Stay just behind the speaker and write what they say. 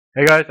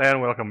Hey guys,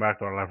 and welcome back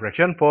to our live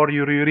reaction for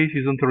Yuru Yuri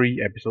Season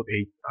 3, Episode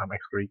 8. I'm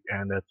X Creek,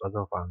 and that's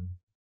also fun.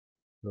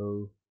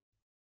 So,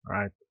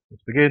 alright,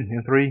 let's begin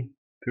in 3,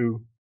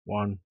 2,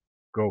 1,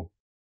 go.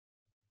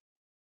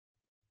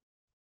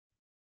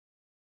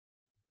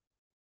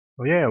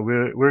 Oh yeah,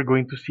 we're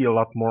going to see a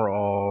lot more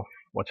of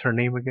what's her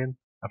name again?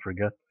 I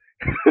forgot.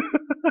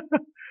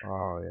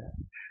 Oh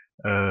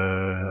yeah.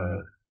 Uh,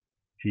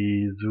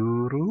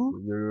 Chizuru?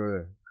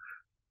 Yuru.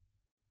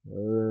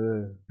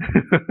 Uh,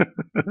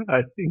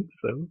 I think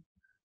so.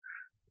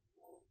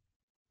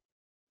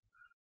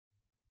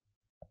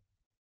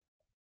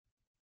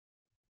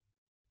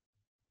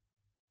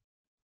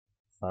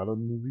 silent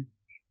movie.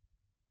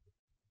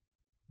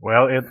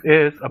 Well, it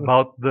is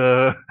about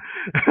the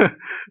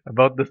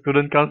about the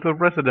student council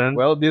president.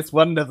 Well, this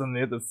one doesn't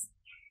need us.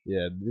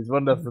 Yeah, this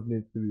one doesn't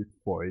need to be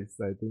voiced.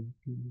 I think.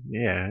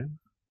 Yeah.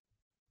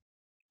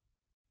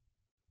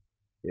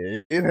 Yeah,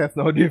 it has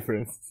no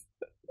difference.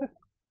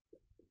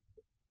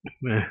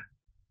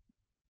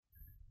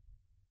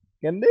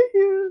 Can they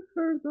hear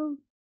her though?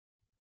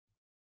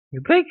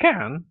 They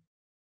can.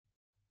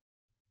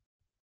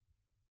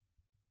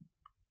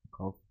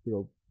 Cough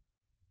syrup.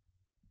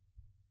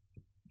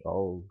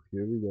 Oh,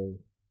 here we go.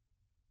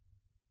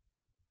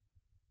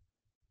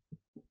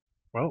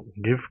 Well,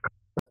 give.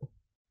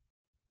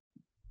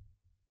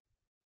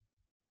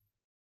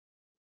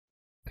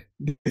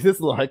 This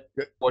is like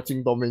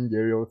watching Tom and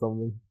Jerry or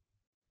something.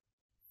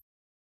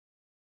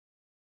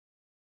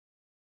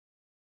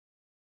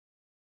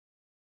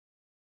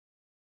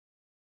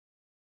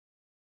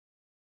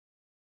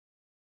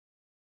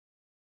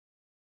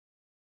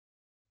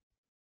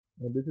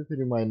 And this is,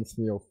 reminds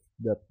me of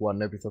that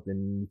one episode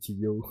in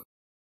Chiyo.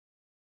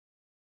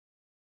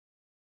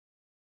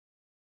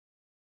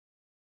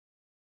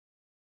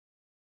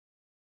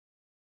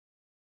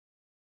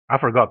 I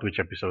forgot which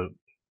episode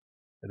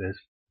it is.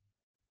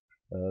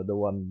 The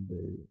one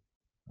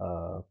they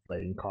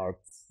playing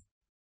cards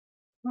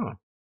Oh.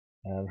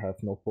 and have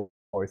no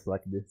voice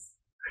like this.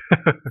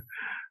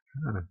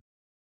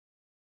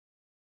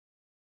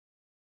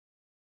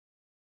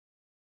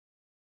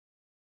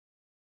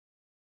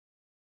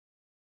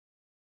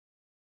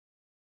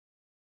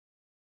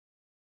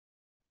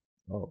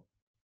 Oh.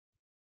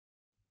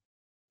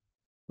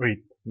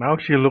 Wait, now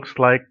she looks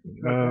like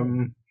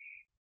um.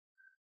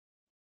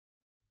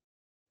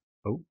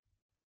 Oh,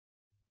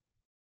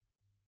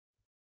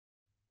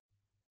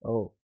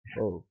 Oh.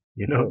 Oh.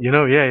 yeah,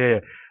 yeah, yeah.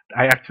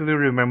 I actually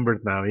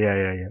remembered now. Yeah,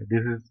 yeah, yeah.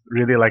 This is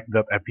really like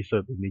that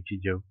episode in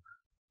Nichijou.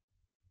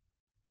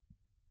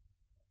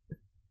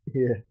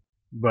 Yeah.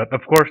 But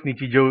of course,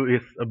 Nichijou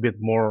is a bit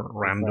more The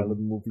silent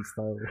random. movie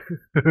style.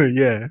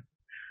 Yeah.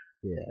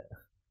 Yeah.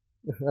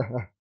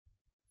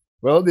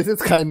 Well, this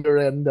is kind of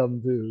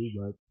random too,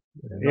 but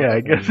not Yeah, I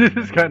as guess this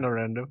random is as kind of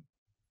random.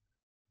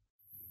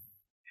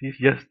 She's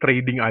just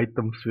trading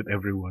items with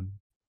everyone.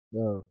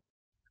 no.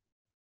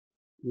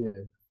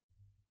 Yeah.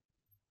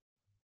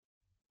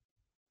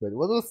 But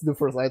what was the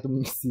first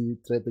item she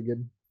trade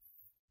again?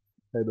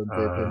 I don't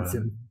pay Uh,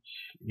 attention.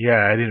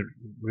 yeah, I didn't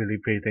really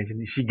pay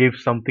attention. She gave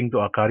something to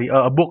Akari.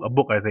 A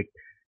book, I think.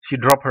 She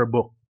dropped her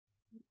book.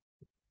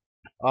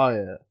 Oh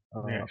yeah.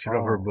 Yeah, she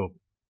dropped her Oh. book.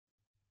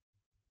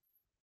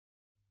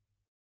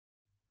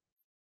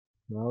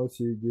 Now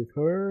she give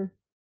her.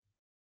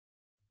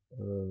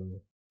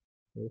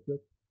 What's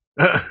that?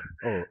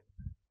 Oh,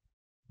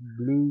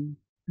 blue.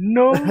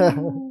 No.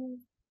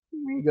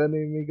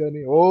 Megane,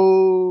 Megane.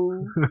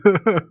 Oh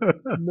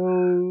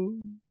no.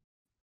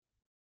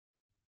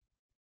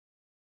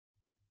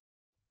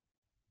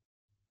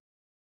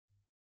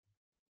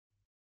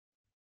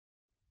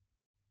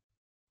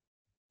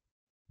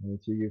 And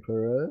she give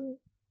her a.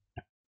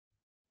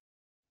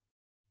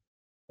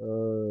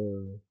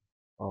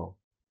 Oh.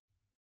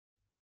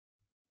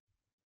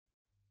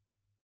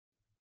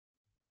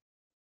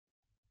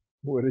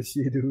 What is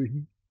she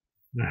doing?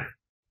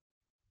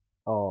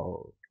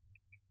 Oh,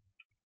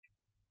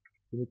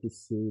 you need to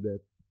sue that.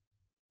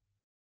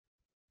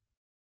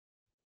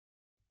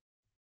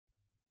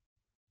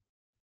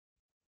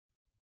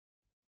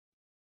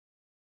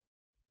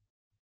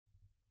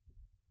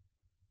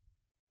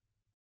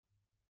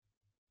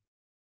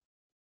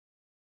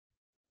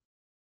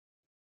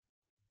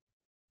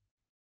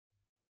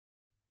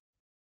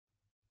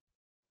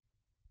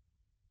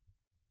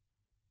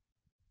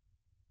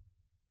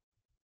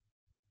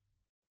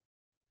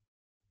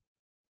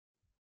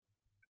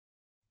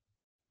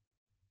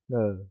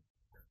 No.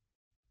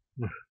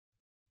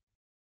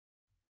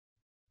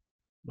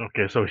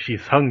 Okay, so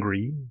she's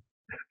hungry.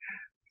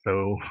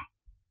 So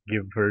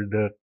give her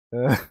the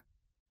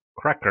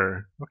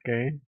cracker.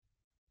 Okay.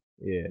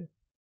 Yeah.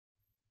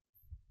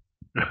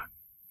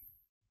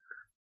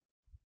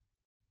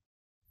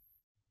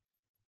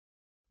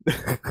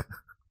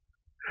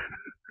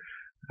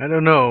 I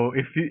don't know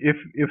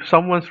if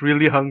someone's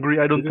really hungry.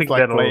 I don't This is think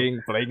like that'll.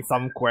 playing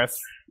some quest.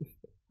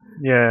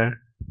 Yeah.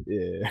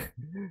 Yeah.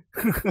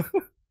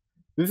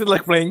 This is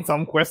like playing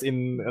some quest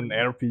in an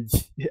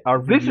RPG,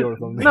 This RPG is or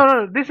something.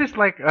 no. This is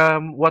like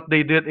what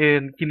they did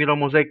in Kiniro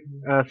Mosaic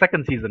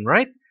second season,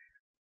 right?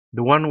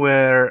 The one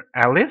where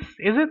Alice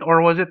is it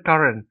or was it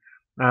Karen?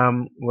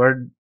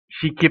 Where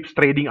she keeps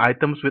trading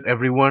items with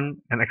everyone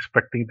and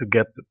expecting to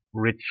get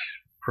rich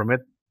from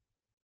it.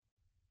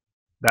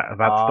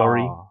 That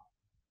story. Ah,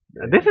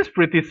 This yeah. is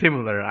pretty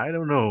similar. I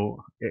don't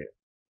know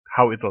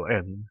how it will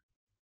end.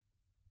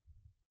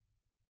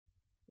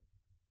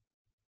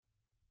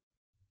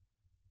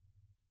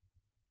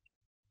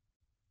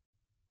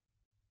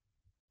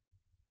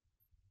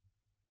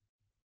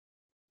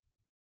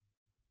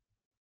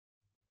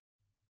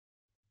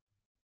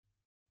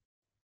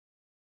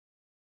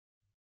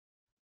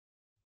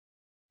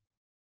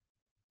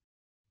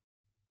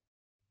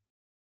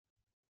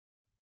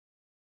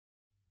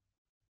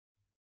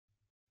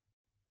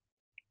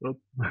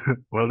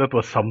 Well, that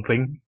was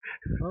something.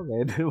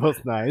 Okay, that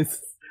was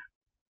nice.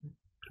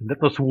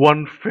 That was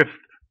 1/5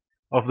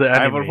 of the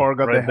I haven't anime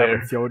forgot they right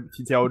haven't there. showed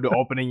the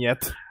opening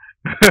yet.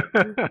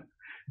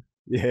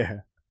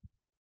 Yeah.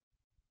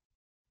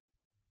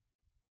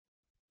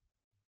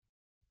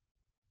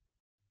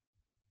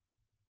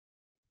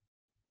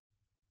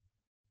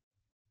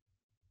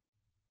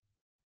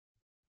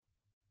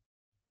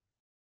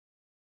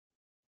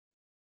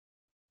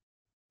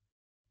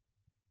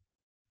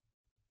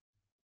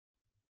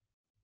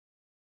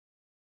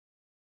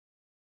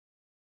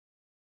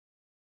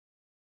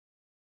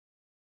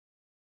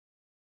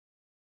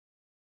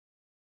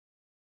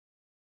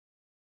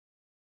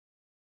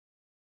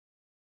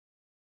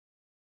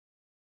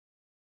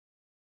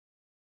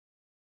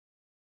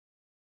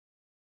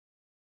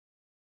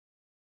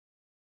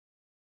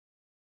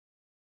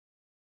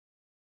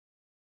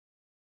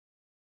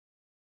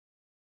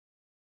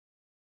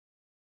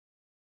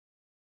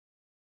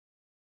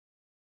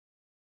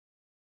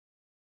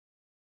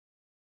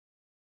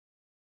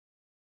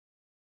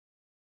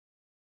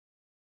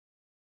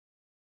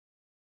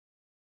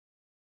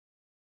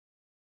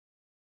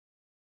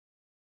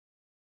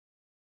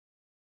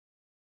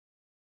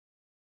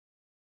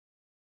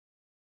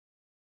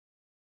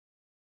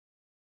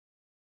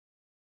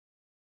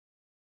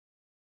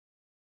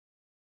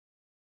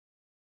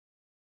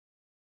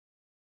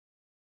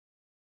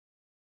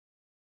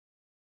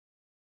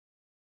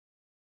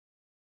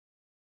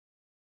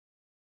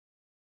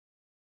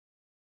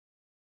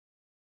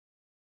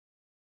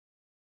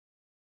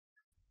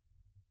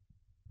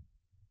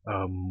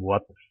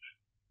 What?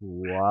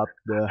 What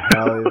the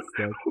hell is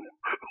that?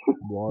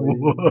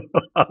 Boing,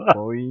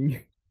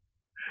 boing.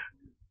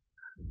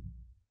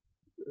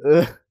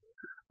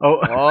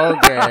 Oh,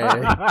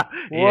 Okay.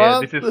 yeah. What?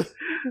 This is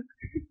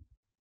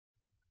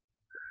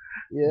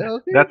Yeah,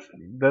 okay. that's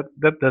that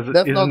doesn't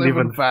That's not isn't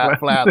even even flat.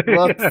 flat.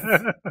 What?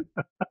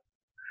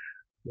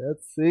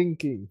 That's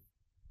sinking.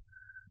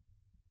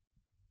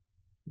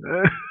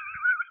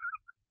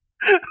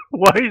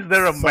 Why is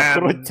there a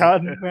man?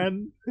 Sakura-chan,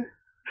 man.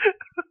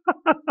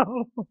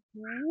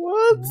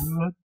 What?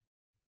 What?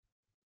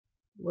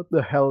 What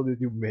the hell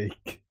did you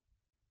make?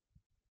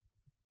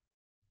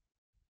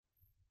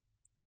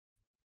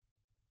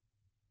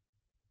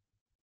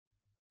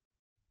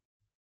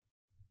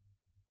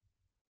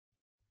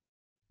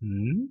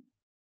 Hmm?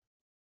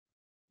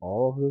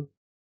 All of them?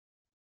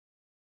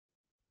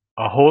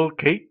 A whole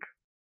cake?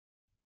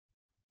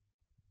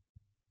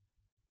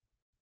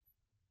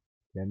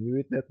 Can you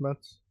eat that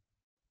much?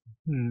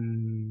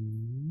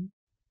 Hmm.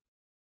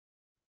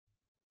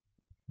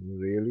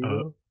 Really Uh,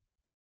 though?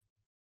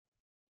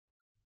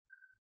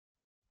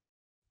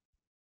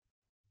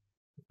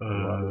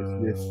 What is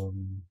this?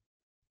 um.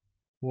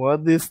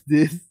 What is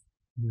this?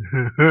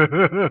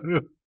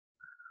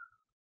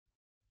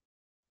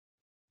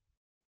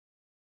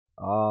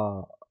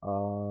 Ah,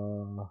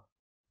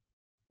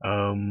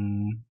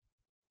 um.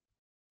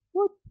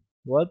 what?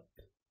 What?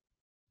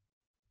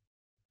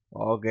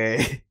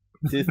 Okay.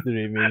 She's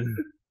dreaming.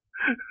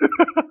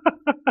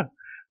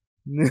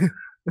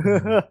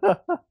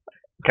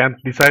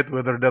 Can't decide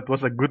whether that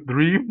was a good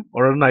dream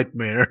or a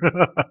nightmare.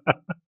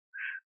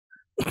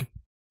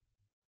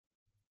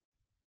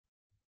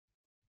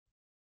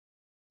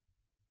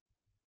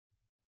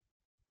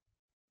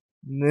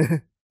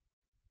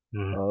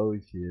 Oh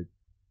shit.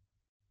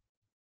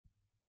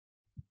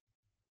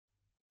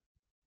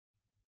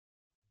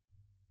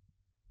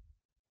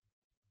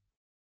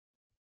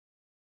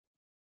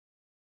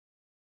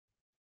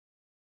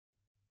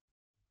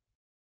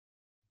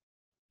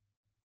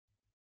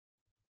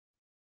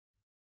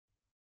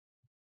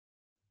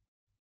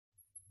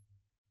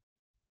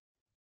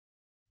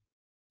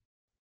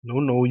 No,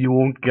 no, you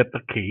won't get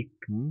the cake.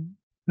 Hmm?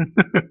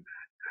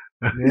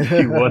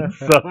 She wants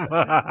some.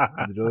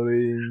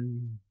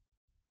 Drawing.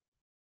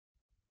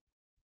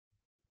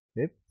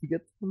 Yep, you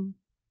get some.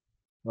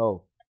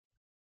 Oh,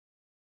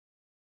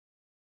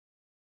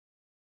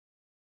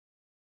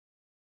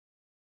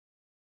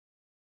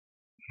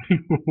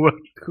 What?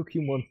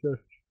 Cookie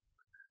Monster.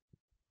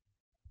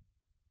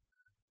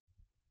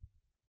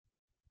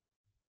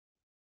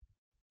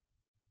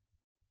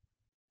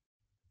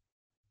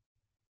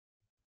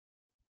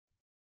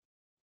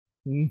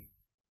 Mm.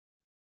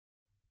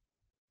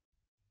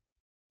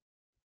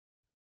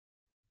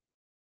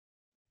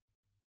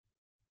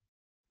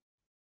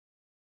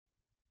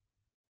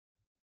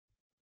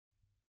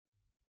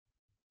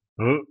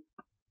 Huh?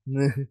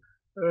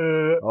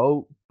 Uh,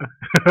 Oh,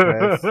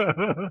 press.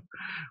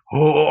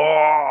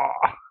 oh,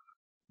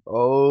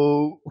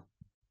 Oh.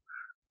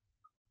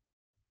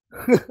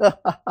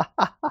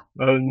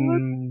 What?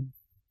 um,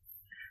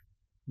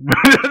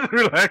 that's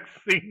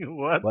relaxing.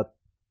 What? What?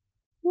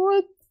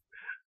 What?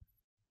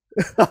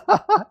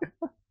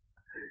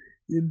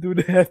 Into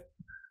that.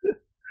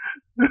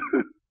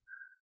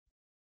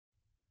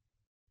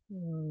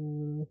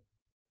 Uh,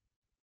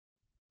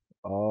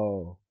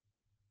 oh,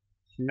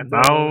 she's And the.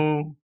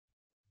 now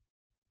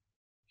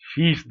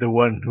she's the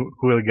one who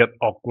will get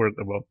awkward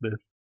about this.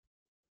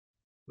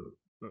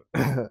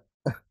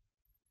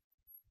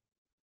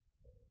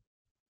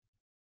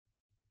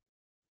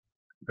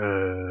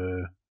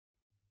 Uh,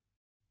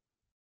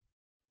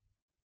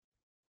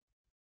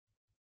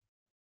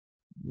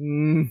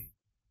 Mm.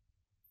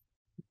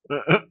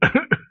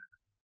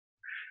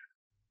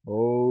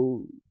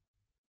 Oh.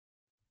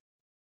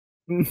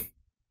 Mm.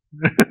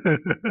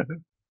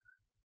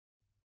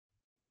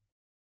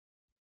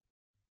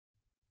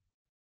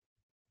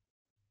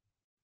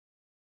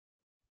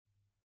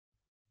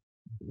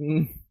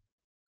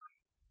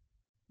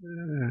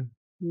 Mm.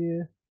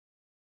 Yeah.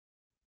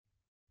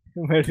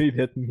 What did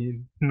that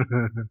mean?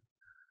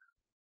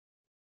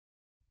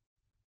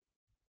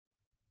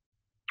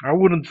 I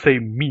wouldn't say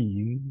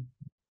mean.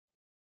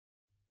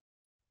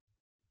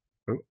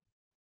 Oh,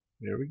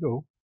 there we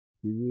go.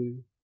 Yeah.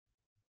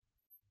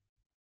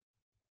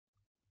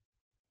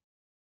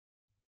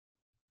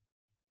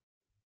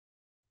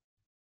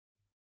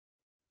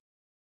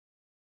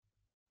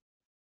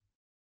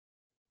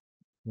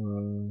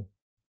 Uh,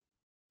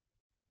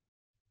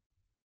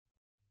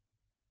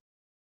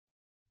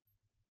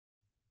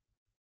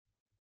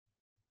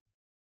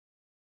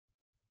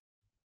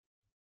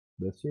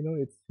 does she know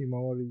it's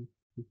Himawari's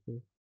sister?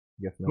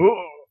 Guess not.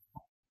 Oh,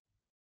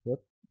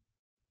 What?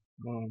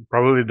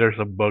 probably there's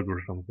a bug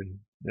or something.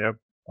 Yep.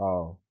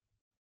 Oh.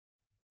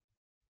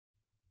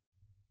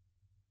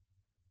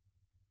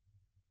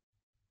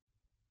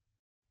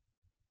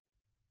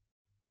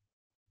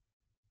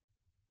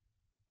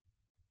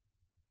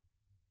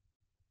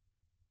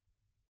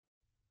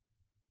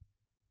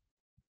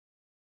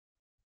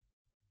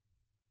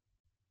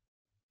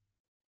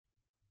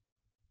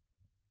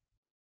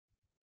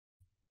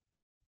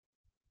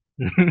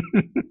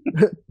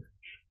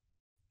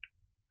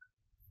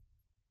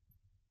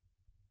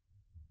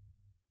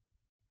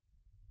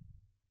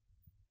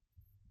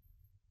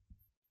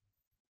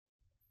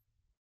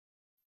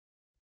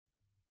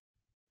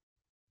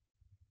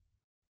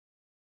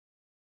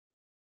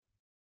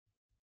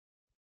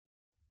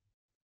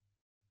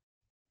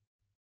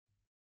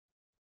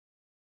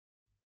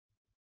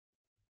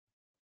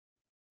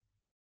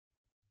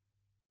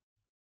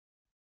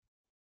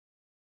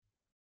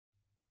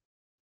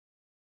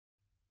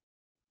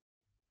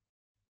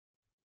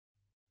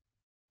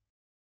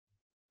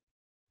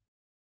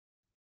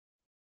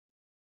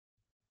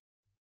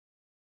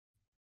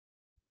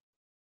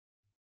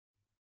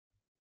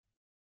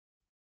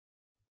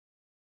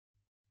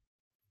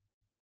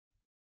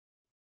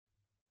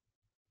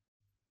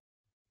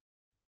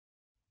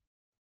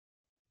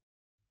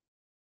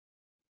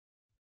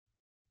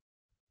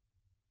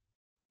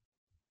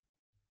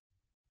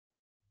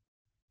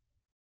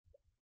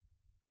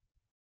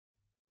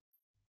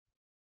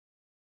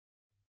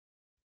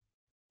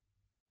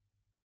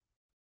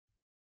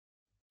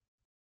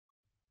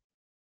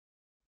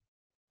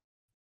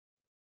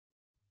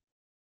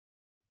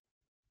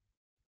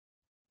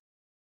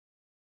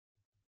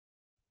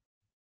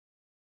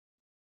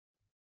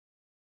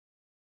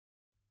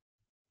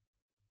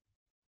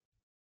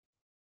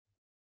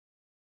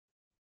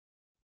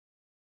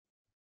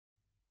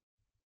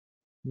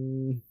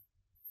 Mm.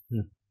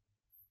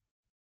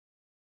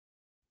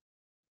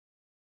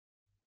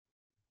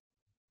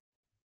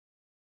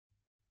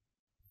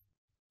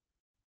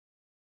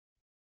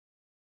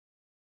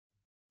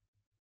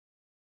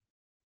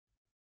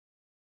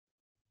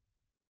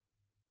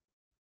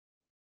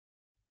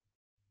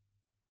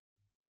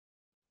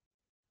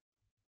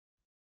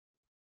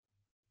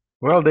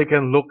 Well, they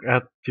can look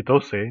at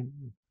Chitose.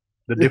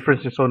 The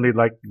difference is only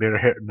like their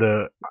hair,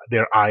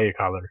 their eye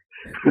color.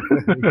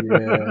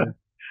 Yeah.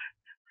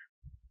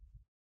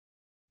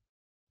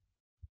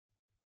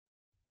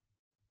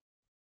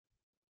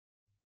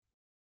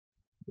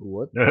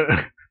 What?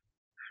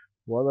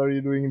 What are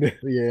you doing there?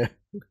 Yeah.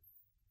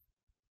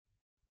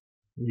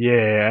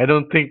 Yeah, I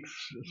don't think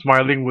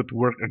smiling would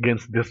work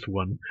against this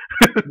one.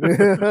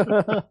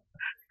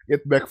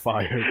 It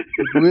backfired.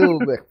 It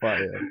will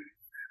backfire.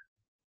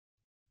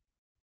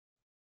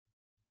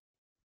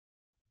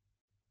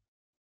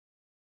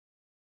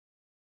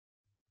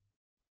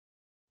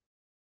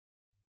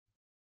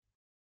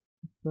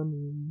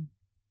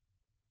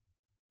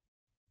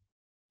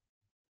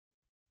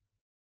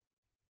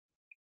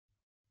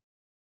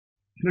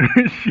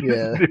 She's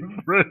Yeah.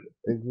 different.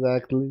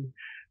 Exactly.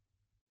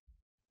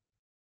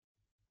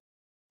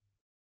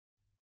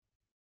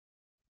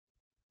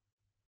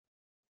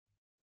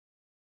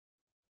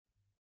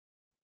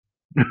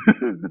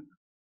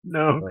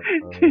 No.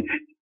 Uh,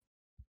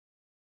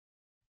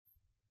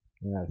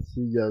 yeah,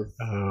 she just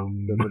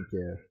um. doesn't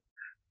care.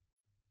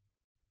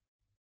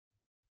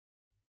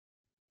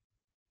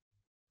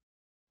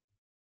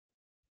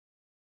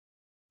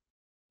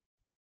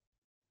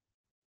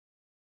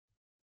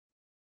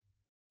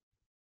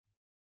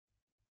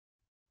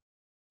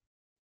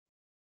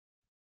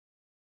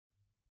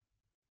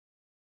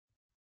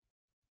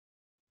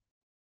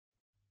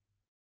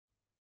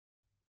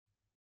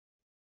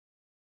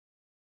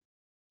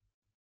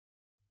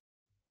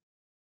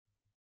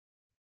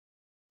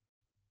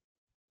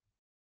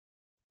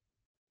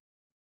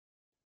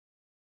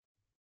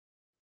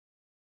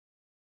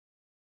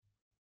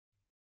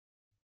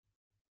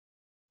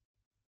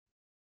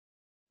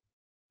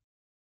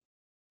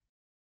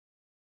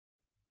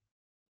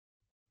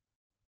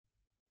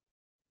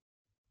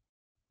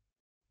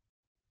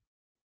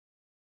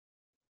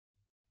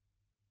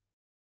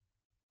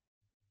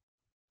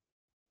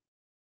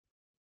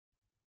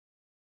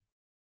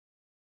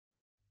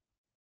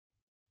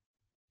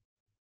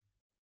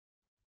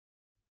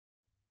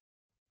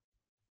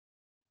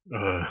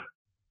 Uh,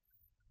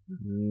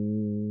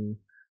 Mm,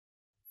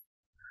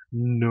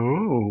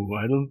 no,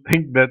 I don't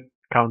think that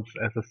counts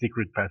as a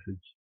secret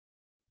passage.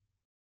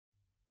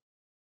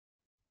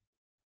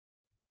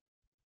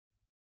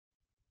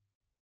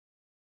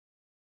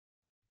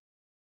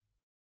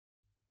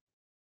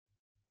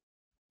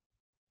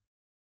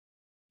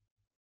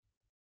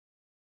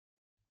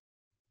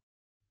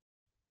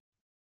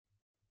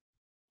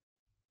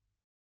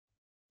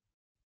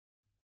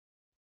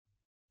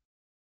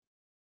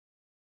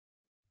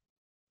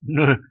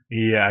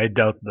 Yeah, I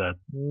doubt that.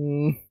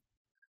 mm,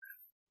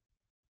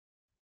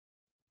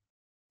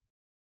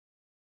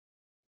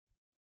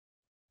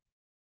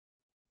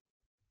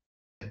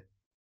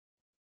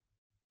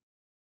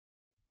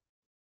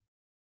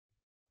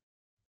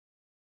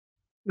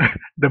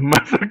 The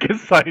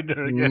masochist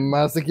cider again.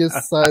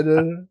 masochist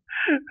cider.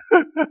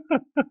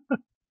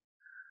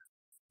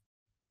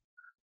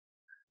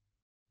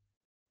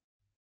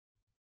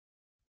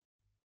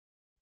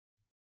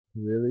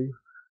 Really?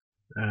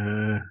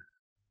 uh,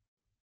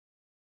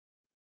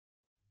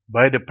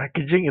 by the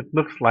packaging, it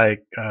looks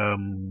like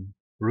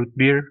root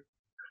beer.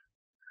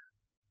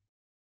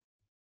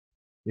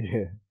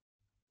 Yeah.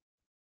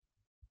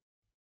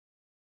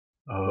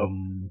 But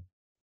Um,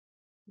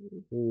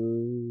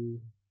 uh,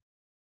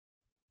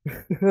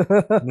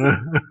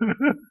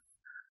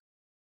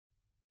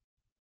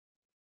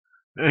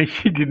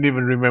 she didn't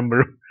even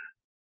remember.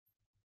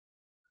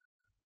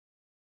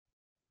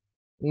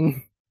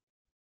 mm,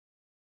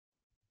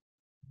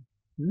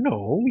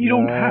 No, you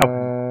don't have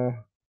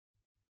nah.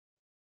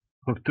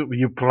 to.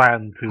 You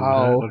plan to,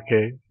 huh? How?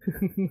 Okay.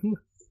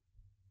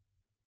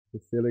 The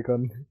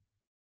silicon.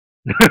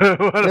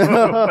 What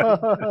about the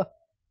point?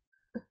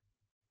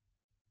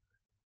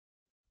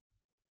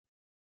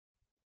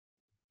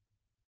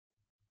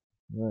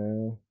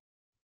 Nah.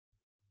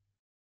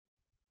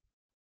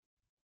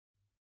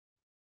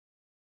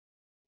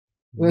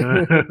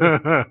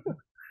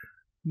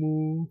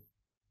 Mm,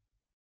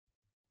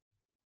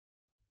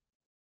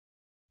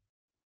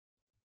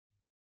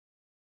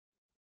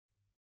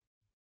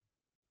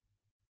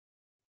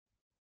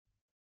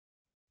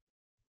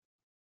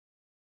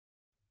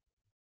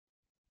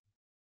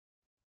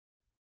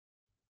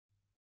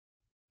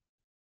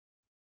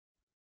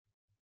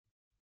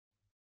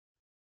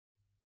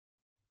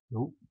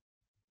 Nope.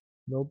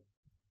 nope.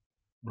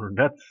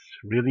 That's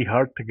really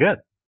hard to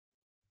get.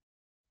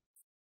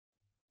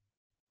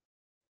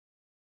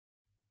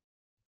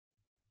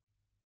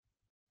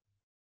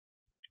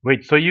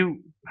 Wait, so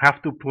you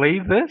have to play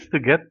this to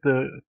get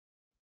the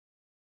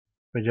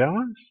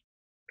pajamas?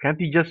 Can't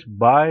you just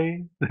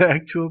buy the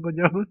actual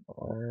pajamas?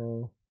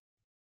 Oh,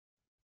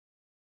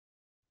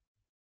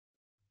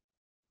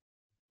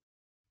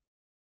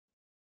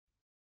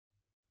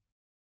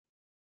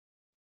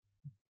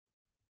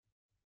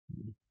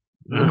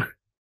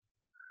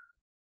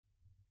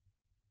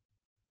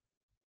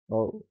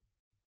 oh.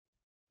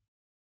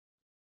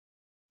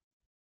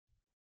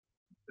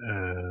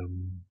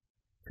 um,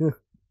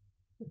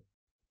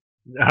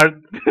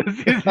 this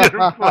is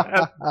your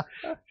plan.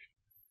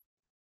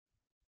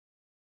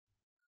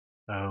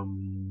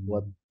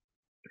 What?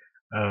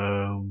 Um,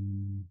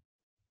 um,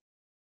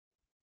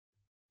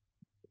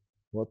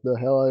 What the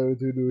hell are you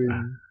two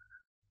doing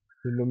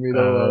in the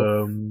middle of?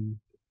 um,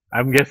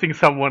 I'm guessing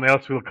someone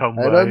else will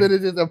come I don't by. think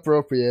it is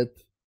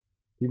appropriate.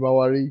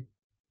 Himawari.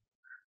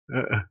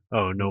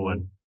 Oh, no No.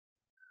 one.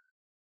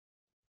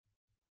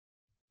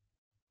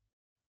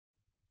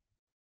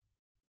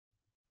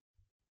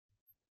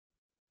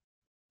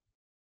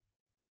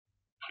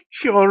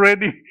 She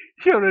already,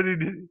 she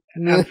already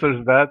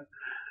answers that.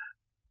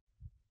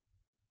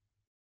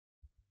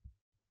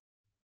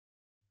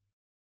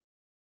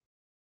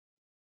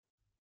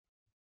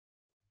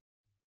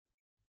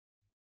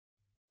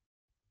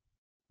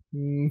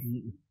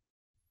 Mm.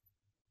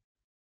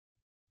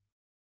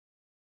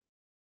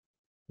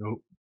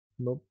 Nope.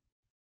 Nope.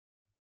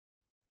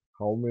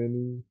 How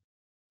many?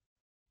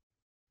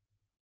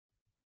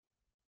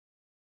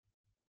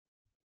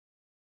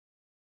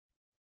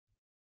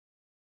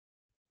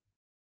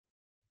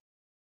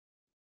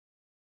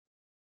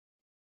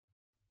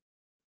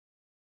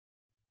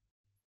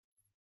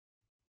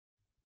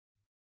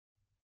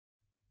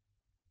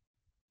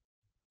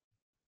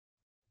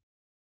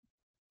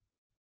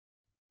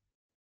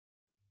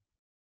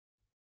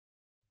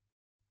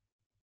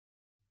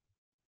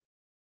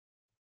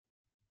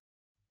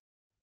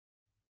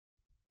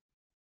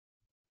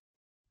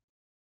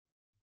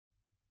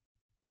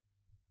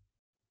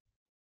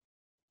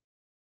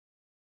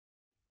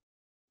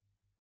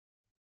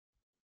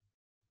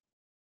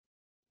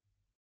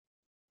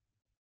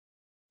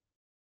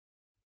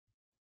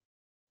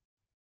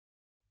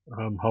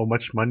 How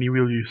much money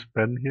will you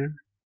spend here?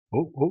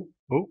 Oh, oh,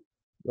 oh.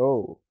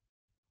 Oh,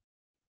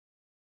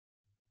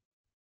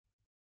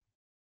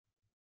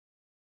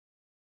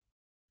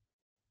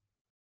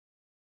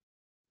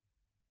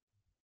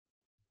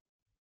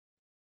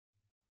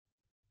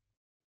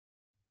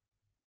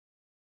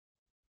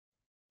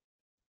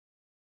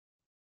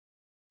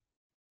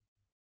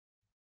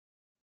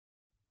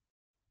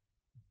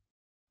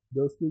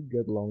 those two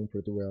get along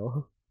pretty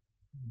well.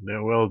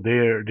 Well,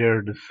 they're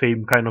the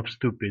same kind of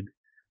stupid.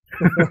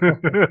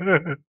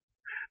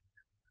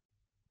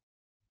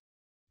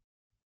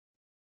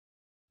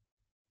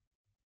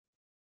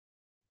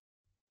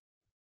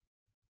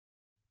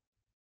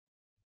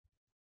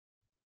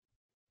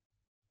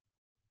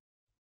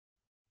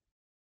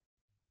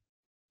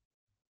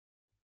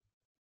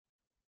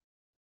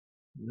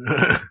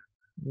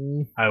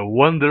 Mm, I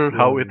wonder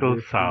how will it'll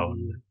this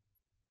sound. be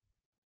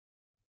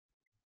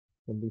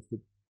something to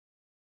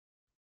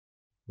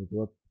with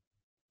what?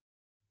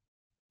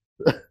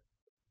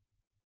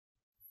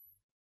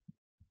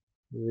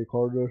 The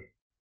recorder?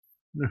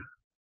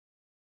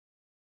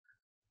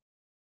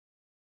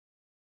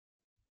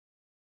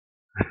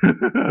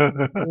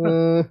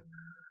 Uh,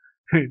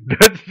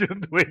 That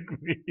should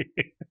wake me.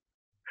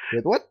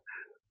 wait, what?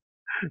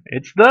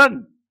 It's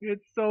done.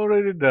 It's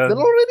already Is that done.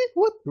 already?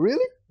 What?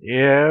 Really?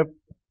 Yep.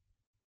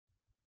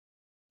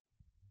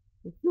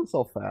 It feels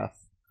so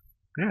fast.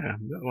 Yeah,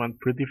 that went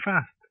pretty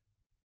fast.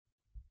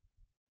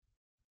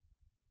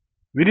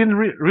 We didn't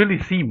really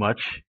see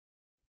much.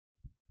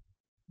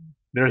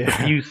 There's a Yeah.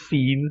 few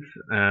scenes.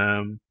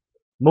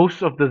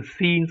 Most of the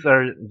scenes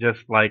are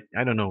just like,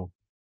 I don't know,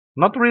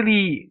 not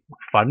really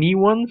funny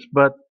ones,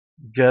 but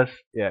just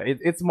Yeah,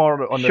 it's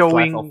more on the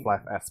slice of showing.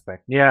 life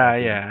aspect, I Yeah,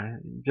 think. yeah,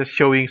 just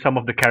showing some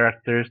of the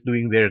characters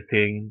doing their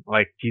thing,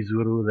 like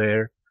Chizuru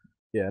there.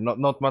 Yeah,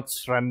 not much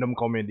random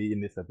comedy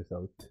in this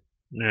episode.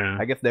 Yeah.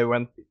 I guess they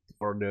went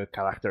for the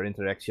character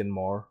interaction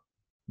more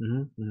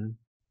Hmm.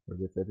 for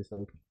this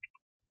episode.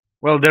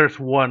 Well, there's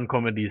one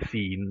comedy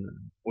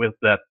scene with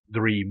that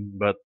dream,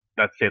 but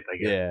that's it, I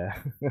guess. Yeah.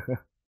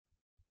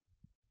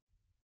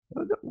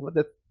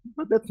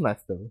 But that's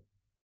nice though.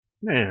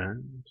 Yeah,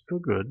 still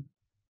good.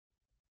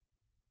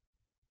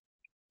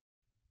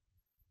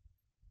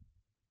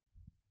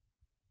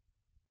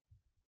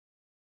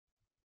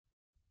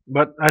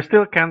 But I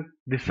still can't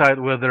decide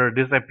whether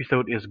this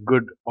episode is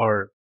good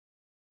or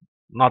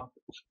not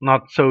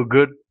not so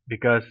good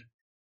because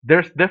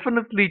there's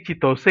definitely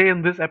Chitose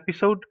in this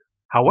episode.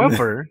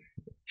 However,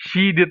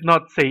 she did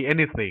not say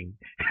anything.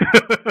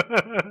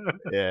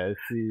 Yeah,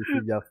 she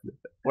just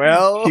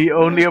well She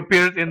only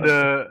appears in at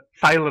the the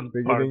silent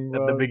part beginning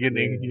at the part,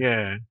 beginning. yeah.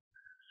 Yeah.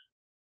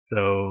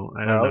 So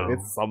I don't Well, know.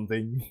 it's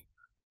something.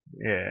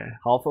 Yeah.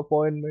 Half a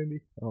point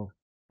maybe. Oh,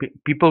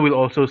 People will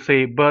also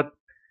say, but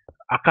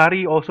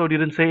Akari also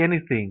didn't say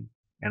anything,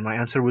 and my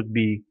answer would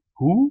be,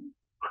 who?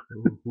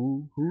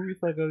 who is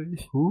Akari?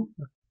 Who?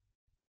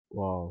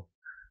 Wow,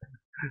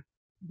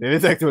 that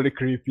is actually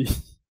creepy.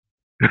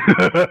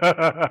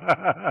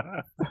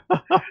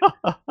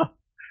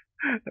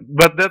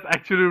 But that's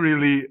actually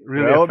really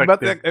Well,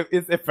 but effective.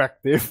 it's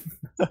effective.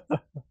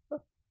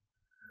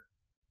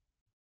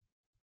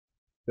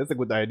 That's a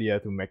good idea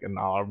to make an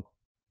arm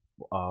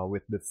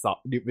with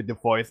with the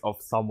voice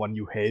of someone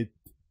you hate.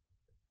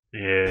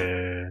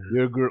 Yeah.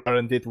 You're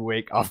guaranteed to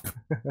wake up.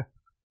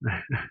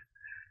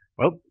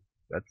 Well,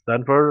 that's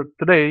done for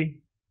today.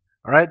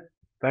 All right.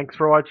 Thanks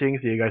for watching.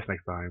 See you guys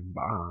next time.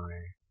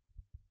 Bye.